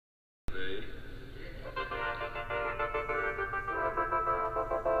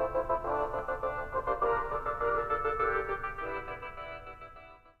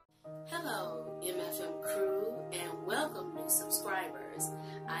Hello, MFM crew, and welcome new subscribers.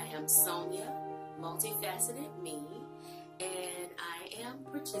 I am Sonia, multifaceted me, and I am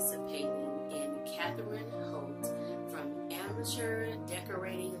participating in Catherine Holt from Amateur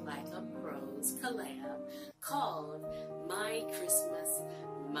Decorating Like a Pro's collab called My Christmas,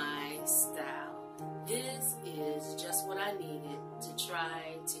 My Style. This is just what I needed to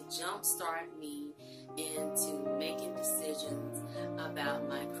try to jumpstart me into making decisions about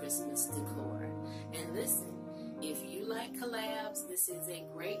my Christmas decor. And listen, if you like collabs, this is a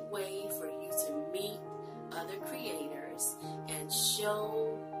great way for you to meet other creators and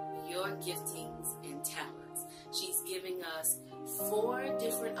show your giftings and talents. She's giving us 4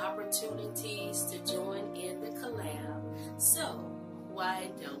 different opportunities to join in the collab, so why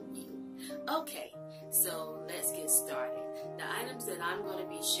don't you? Okay, so let's get started. The items that I'm going to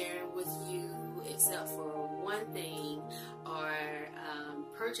be sharing with you, except for one thing, are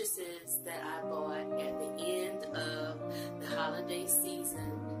purchases that I bought at the end of the holiday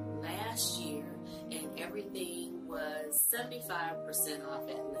season last year, and everything was 75% off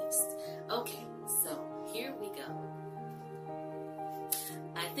at least. Okay, so here we go.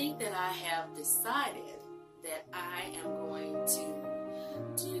 I think that I have decided that I am going to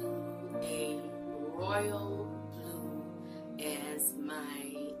do a royal blue as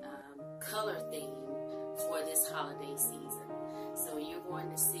my color theme for this holiday season. So you're going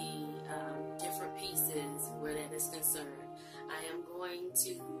to see different pieces where that is concerned. I am going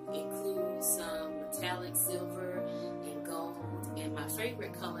to include some metallic silver and gold, and my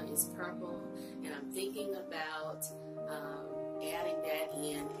favorite color is purple, and I'm thinking about adding that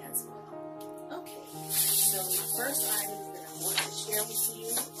in as well. Okay, so my first items that I want to share with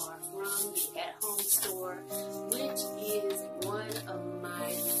you are from the at-home store, which is one of my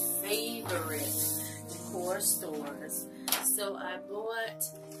favorite decor stores. So I bought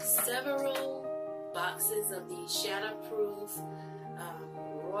several boxes of these shatterproof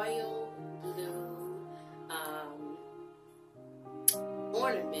royal blue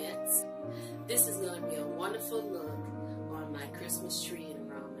ornaments. This is going to be a wonderful look on my Christmas tree and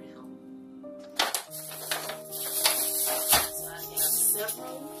around my home. So I have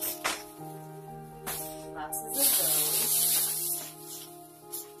several boxes of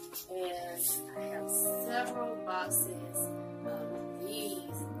those, and I have several boxes of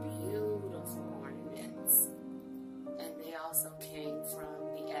these beautiful ornaments, and they also came from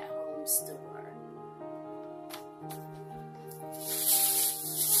the at-home store.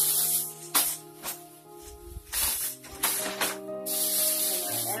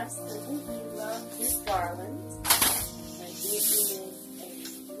 And I absolutely love this garland, and it is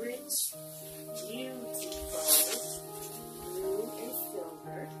a rich, beautiful blue and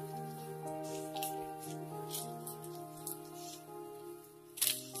silver.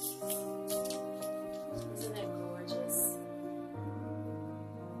 Isn't that gorgeous?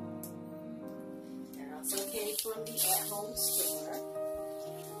 It also came from the at-home store.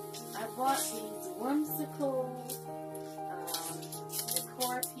 I bought these whimsical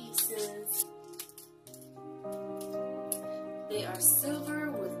decor pieces. They are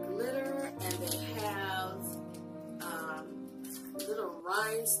silver with glitter, and they have little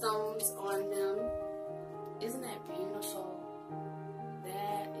rhinestones on them. Isn't that beautiful?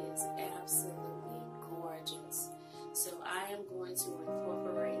 That is absolutely gorgeous. So I am going to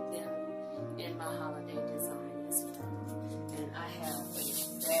incorporate them in my holiday design as well. And I have a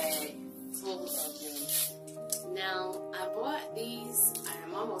bag full of them. Now, I bought these, I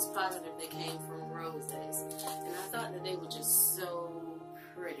am almost positive they came from Roses. And I thought that they were just so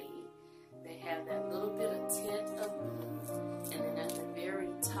pretty. They have that little bit of tint of blue, and then at the very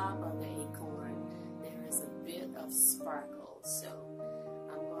top of the acorn, there is a bit of sparkle. So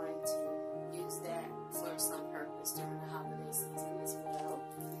I'm going to use that for some purpose during the holiday season as well.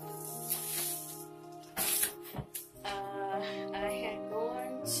 I had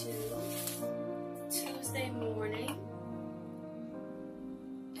gone to Tuesday morning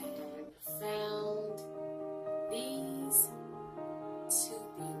and found these 2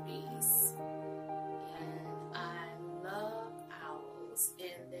 beauties, and I love owls,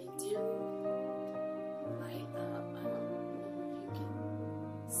 and they do light up. I don't know if you can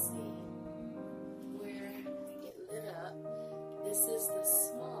see where they get lit up. This is the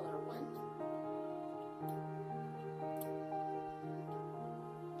smaller one.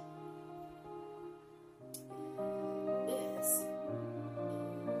 This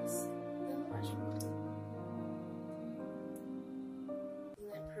is the larger one.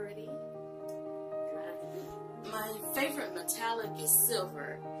 Isn't that pretty? favorite metallic is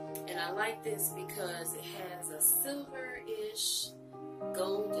silver, and I like this because it has a silver-ish,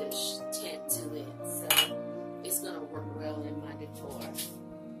 goldish tint to it, so it's going to work well in my decor.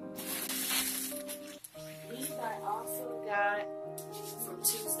 These I also got from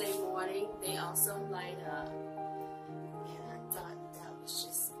Tuesday morning. They also light up, and I thought that was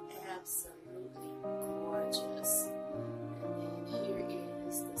just absolutely gorgeous. And then here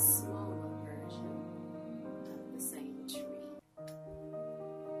is the smaller version of the same tree.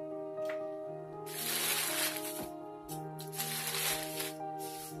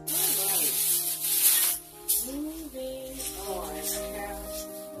 Alright, moving on. I have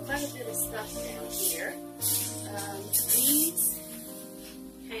quite a bit of stuff down here. These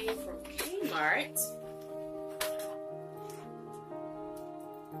came from Kmart.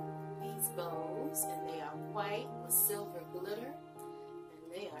 These bows, and they are white with silver glitter,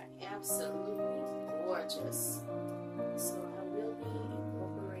 and they are absolutely gorgeous. So I will be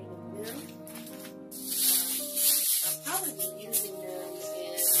incorporating them. I'll probably be using them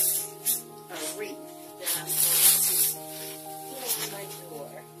in a wreath that I'm going to put on my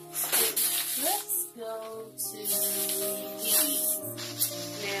door. Let's go to these.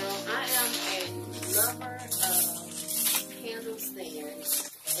 Now, I am a lover of candle stands,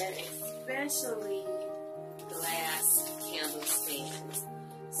 and especially glass candle stands.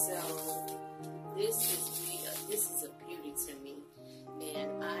 So this is a beauty to me,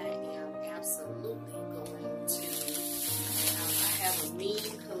 and I am absolutely going to. I have a mean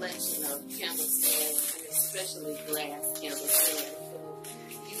collection of candle stands, and especially glass candle stands. So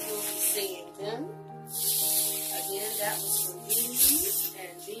you will be seeing them. Again, that was from these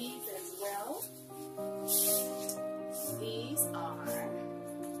and these as well. These are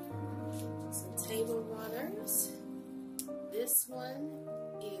some table runners. This one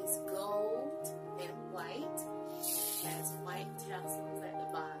is gold and white. It has white tassels at the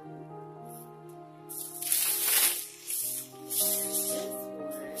bottom. And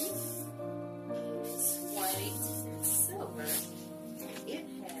this one is white and silver. And it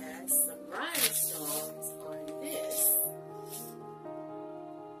has some rhinestones on this.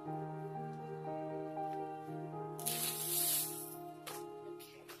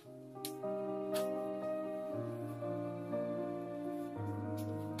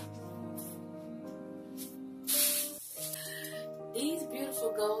 These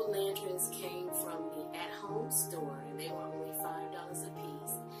beautiful gold lanterns came from the at-home store, and they were only $5 a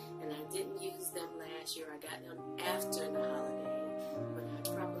piece. And I didn't use them last year. I got them after the holiday, but I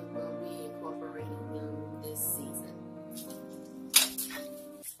probably will be incorporating them this season.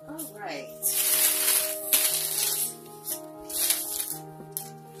 All right.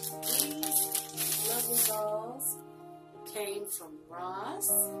 These lovely balls came from Ross.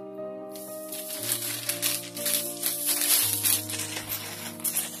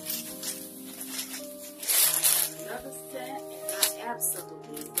 Another set, and I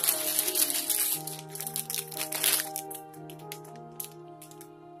absolutely love these.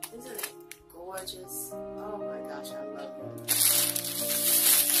 Isn't it gorgeous? Oh my gosh, I love them.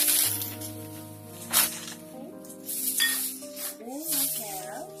 Okay. Then I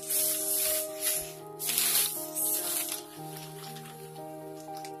have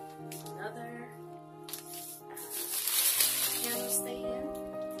another candle stand.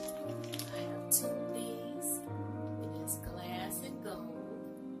 I have two of these. It is glass and gold.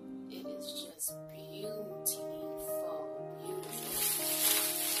 It is just beautiful, beautiful.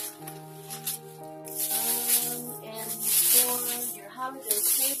 And for your holiday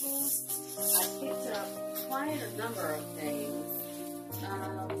tables, I picked up quite a number of things.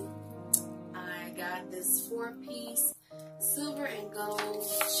 I got this 4-piece silver and gold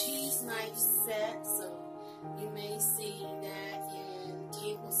cheese knife set, so you may see that in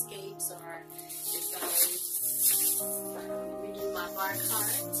tablescapes or if I redo my bar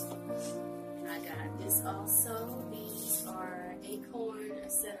cart. And I got this also. These are acorn, a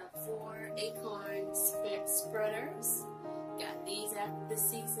set of 4 acorn spreaders. Got these at the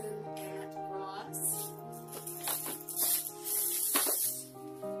season at Ross.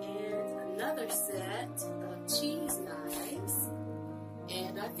 And another set of cheese knives.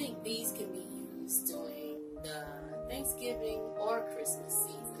 And I think these can be used during the Thanksgiving or Christmas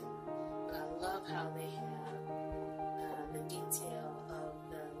season. But I love how they have the detail of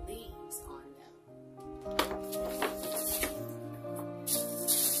the leaves on them.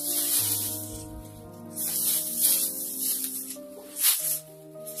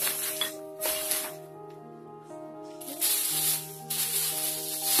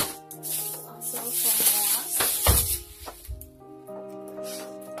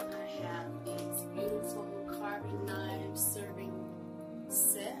 I have these beautiful carving knives.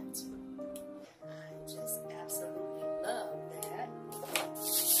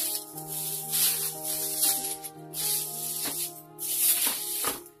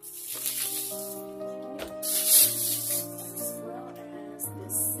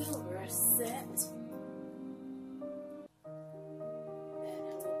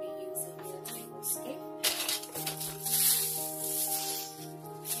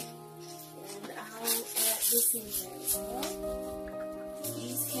 this in there as well.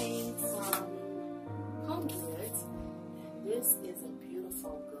 These came from Home Goods. And this is a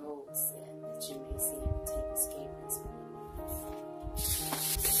beautiful gold set that you may see in the tablescape as well.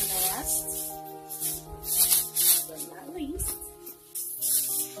 Last but not least,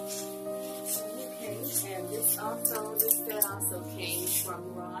 and this set also came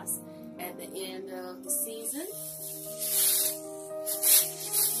from Ross at the end of the season.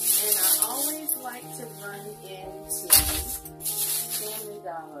 And I always like to run into Family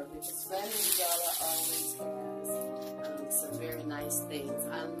Dollar because Family Dollar always has some very nice things.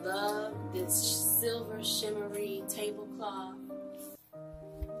 I love this silver shimmery tablecloth. And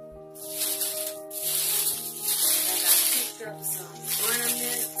I picked up some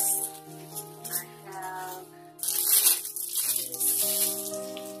ornaments. I have this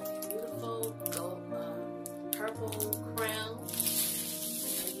beautiful gold, purple crown.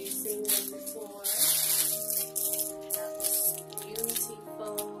 Have you seen them before? I have this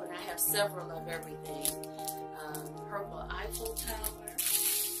beautiful, and I have several of everything. Purple Eiffel Tower.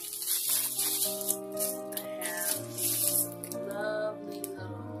 I have some lovely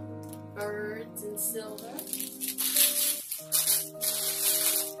little birds in silver.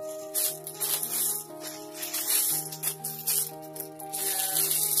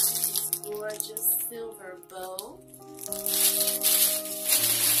 Gorgeous silver bow.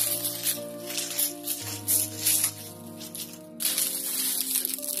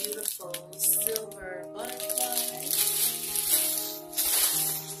 Some beautiful silver butterflies.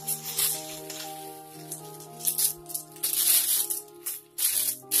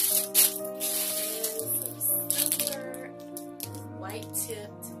 And some silver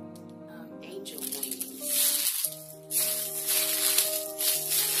white-tipped angel wings.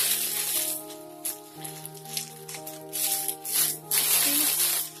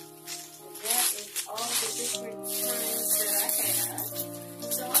 Different kinds that I have.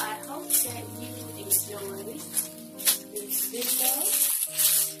 So I hope that you enjoy this video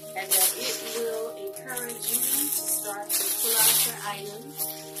and that it will encourage you to start to pull out your items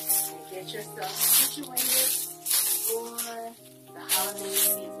and get yourself situated for the holiday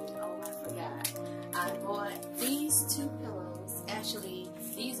season. Oh, I forgot. I bought these two pillows. Actually,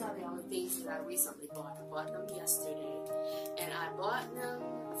 these are the only things that I recently bought. I bought them yesterday. And I bought them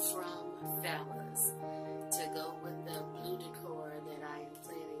from Fallas to go with the blue decor that I am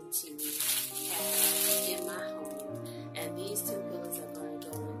planning to have in my home. And these two pillows are going to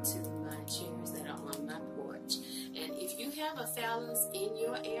go into my chairs that are on my porch. And if you have a Fallas in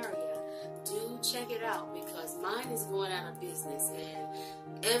your area, do check it out because mine is going out of business. And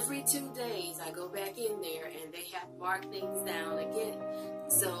every 2 days I go back in there and they have marked things down again.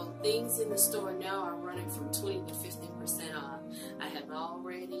 So things in the store now are running from 20 to 50% off. I have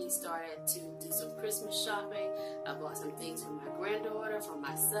already started to do some Christmas shopping. I bought some things for my granddaughter, for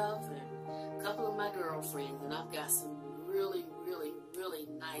myself, and a couple of my girlfriends. And I've got some really, really, really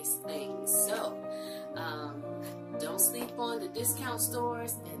nice things. So don't sleep on the discount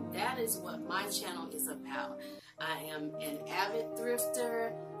stores. And that is what my channel is about. I am an avid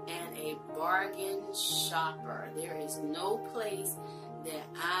thrifter and a bargain shopper. There is no place that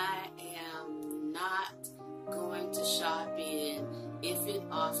I am not going to shop in if it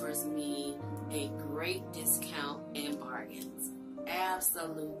offers me a great discount and bargains.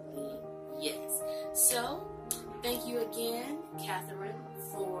 Absolutely, yes. So, thank you again, Catherine,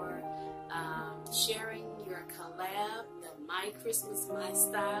 for sharing your collab, the My Christmas, My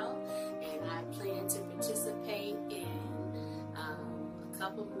Style, and I plan to participate in a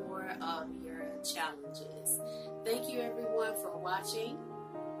couple more of your challenges. Thank you everyone for watching.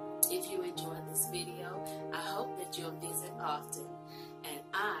 If you enjoyed this video, I hope that you'll visit often, and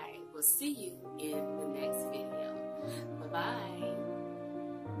I will see you in the next video. Bye-bye.